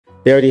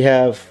They already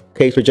have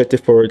Cade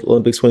projected for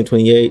Olympics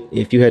 2028.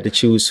 If you had to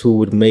choose who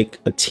would make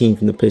a team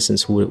from the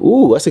Pistons, who would?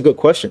 Ooh, that's a good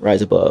question.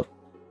 Rise above.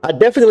 I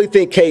definitely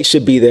think Cade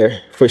should be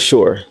there for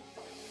sure.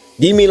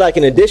 Do you mean like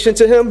in addition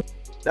to him?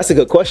 That's a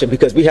good question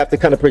because we have to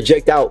kind of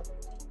project out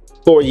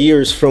 4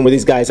 years from where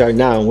these guys are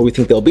now and where we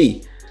think they'll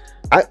be.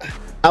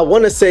 I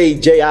want to say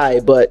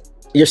J.I., but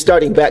your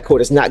starting backcourt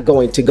is not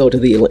going to go to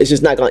the, it's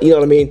just not going, you know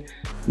what I mean?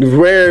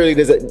 Rarely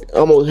does it,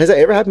 almost, has that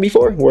ever happened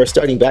before where a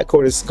starting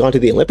backcourt has gone to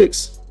the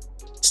Olympics?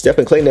 Steph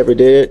and Clay never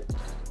did.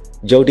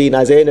 Joe D and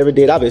Isaiah never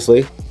did,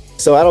 obviously.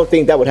 So I don't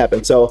think that would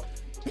happen. So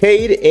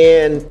Cade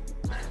and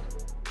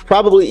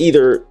probably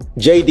either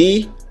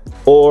JD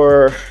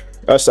or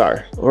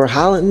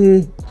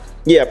Holland.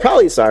 Yeah,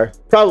 probably Asar.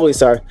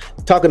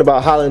 Talking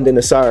about Holland and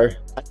Asar,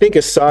 I think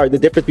Asar, the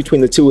difference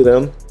between the two of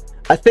them,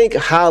 I think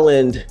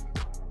Holland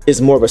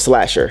is more of a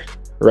slasher,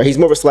 right? He's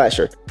more of a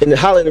slasher. And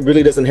Holland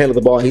really doesn't handle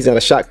the ball. He's not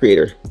a shot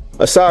creator.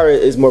 Asar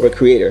is more of a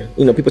creator.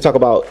 You know, people talk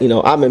about, you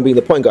know, Amin being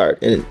the point guard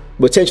and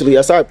potentially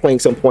Asar playing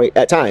some point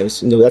at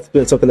times. You know, that's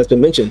been something that's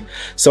been mentioned.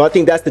 So I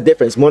think that's the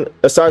difference.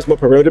 Asar is more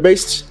perimeter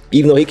based,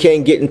 even though he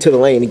can get into the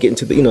lane and get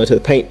into the, you know, to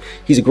the paint.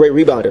 He's a great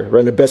rebounder,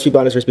 running the best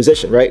rebounder for his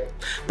position, right?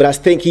 But I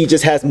think he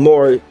just has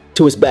more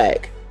to his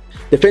bag.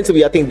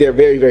 Defensively, I think they're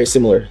very, very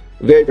similar.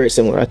 Very, very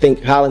similar. I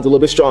think Holland's a little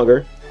bit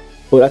stronger,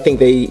 but I think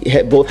they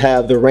both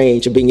have the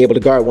range of being able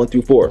to guard 1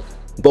 through 4,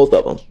 both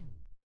of them,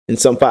 and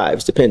some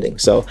 5s, depending.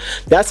 So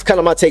that's kind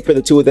of my take for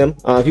the two of them.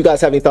 If you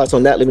guys have any thoughts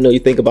on that, let me know what you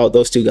think about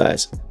those two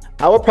guys.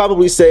 I would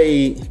probably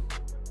say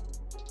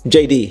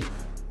JD.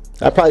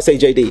 I'd probably say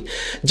JD.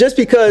 Just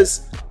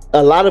because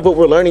a lot of what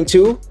we're learning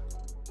too,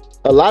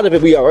 a lot of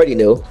it we already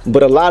knew,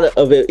 but a lot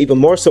of it, even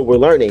more so we're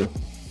learning,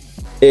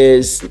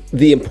 is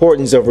the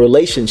importance of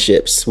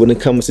relationships when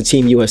it comes to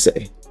Team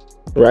USA,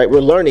 right?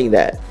 We're learning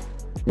that.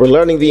 We're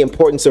learning the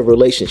importance of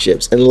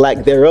relationships and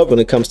lack thereof when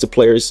it comes to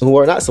players who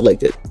are not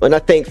selected. And I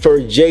think for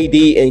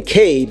JD and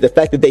Cade, the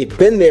fact that they've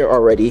been there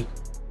already,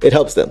 it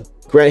helps them.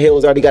 Grant Hill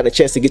has already gotten a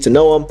chance to get to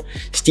know him.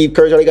 Steve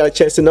Kerr's already got a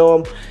chance to know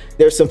him.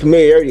 There's some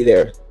familiarity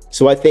there.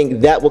 So I think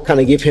that will kind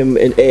of give him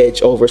an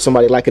edge over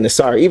somebody like an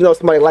Asar, even though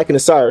somebody like an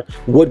Asar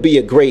would be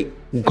a great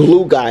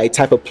glue guy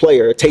type of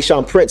player,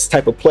 Tayshaun Prince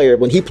type of player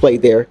when he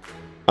played there.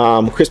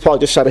 Chris Paul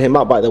just shouted him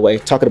out, by the way,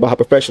 talking about how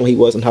professional he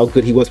was and how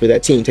good he was for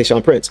that team,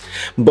 Tayshaun Prince.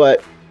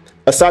 But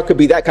Asar could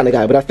be that kind of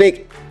guy. But I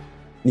think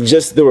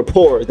just the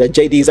rapport that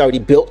JD's already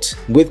built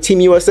with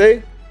Team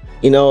USA,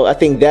 you know, I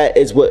think that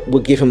is what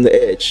will give him the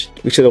edge.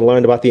 We should have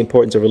learned about the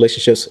importance of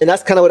relationships. And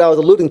that's kind of what I was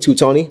alluding to,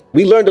 Tony.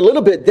 We learned a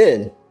little bit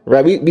then,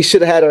 right? We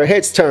should have had our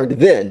heads turned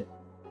then.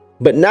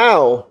 But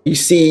now you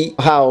see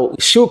how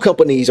shoe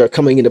companies are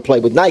coming into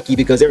play with Nike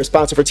because they're a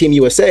sponsor for Team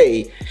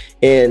USA.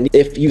 And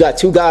if you got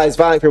two guys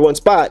vying for one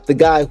spot, the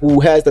guy who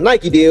has the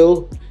Nike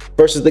deal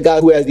versus the guy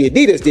who has the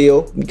Adidas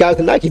deal, the guy with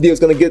the Nike deal is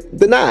going to get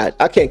the nod.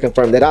 I can't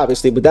confirm that,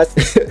 obviously, but that's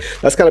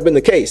that's kind of been the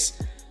case.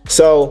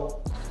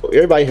 So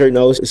everybody here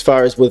knows as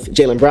far as with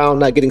Jaylen Brown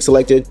not getting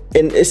selected.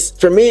 And it's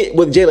for me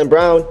with Jaylen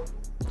Brown,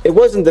 it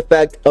wasn't the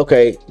fact,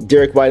 okay,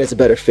 Derek White is a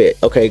better fit.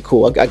 Okay,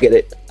 cool, I get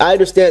it. I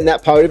understand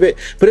that part of it,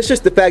 but it's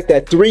just the fact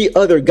that 3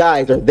 other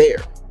guys are there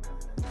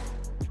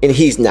and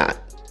he's not.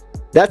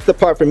 That's the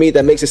part for me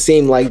that makes it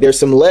seem like there's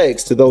some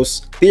legs to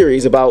those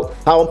theories about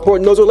how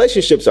important those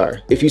relationships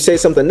are. If you say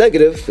something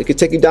negative, it could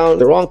take you down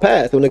the wrong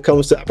path when it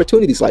comes to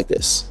opportunities like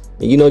this.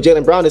 And you know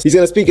Jaylen Brown, he's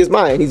going to speak his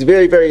mind. He's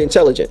very, very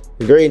intelligent.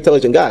 He's a very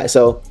intelligent guy.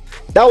 So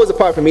that was the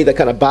part for me that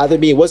kind of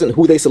bothered me. It wasn't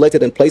who they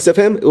selected in place of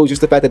him. It was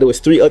just the fact that there was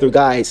 3 other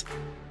guys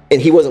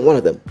and he wasn't one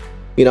of them,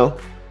 you know?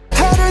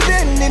 Harder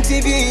than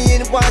MTV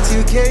and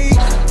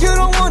Y2K. You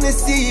don't want to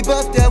see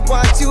buffed up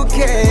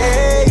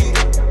Y2K.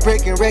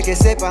 Breaking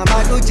records set by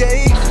Michael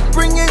J.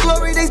 Bringing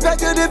glory days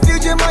back to the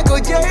future, Michael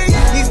J.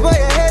 He's way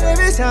ahead of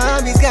his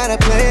time, he's got a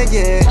plan,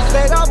 yeah.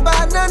 Led off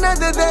by none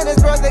other than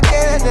his brother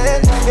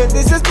Cannon. If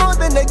this is more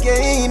than a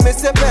game,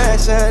 it's a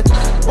passion.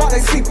 While they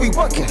sleep, we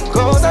working,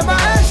 cause I'm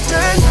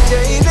action.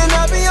 Jade and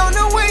I'll be on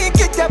the way,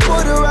 get that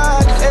Puerto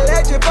ride.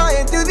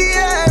 Electrifying through the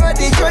air, a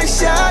Detroit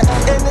shot.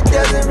 And it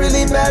doesn't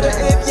really matter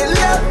if you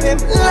love him,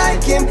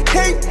 like him,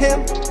 hate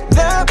him.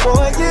 That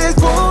boy is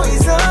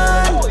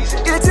poison.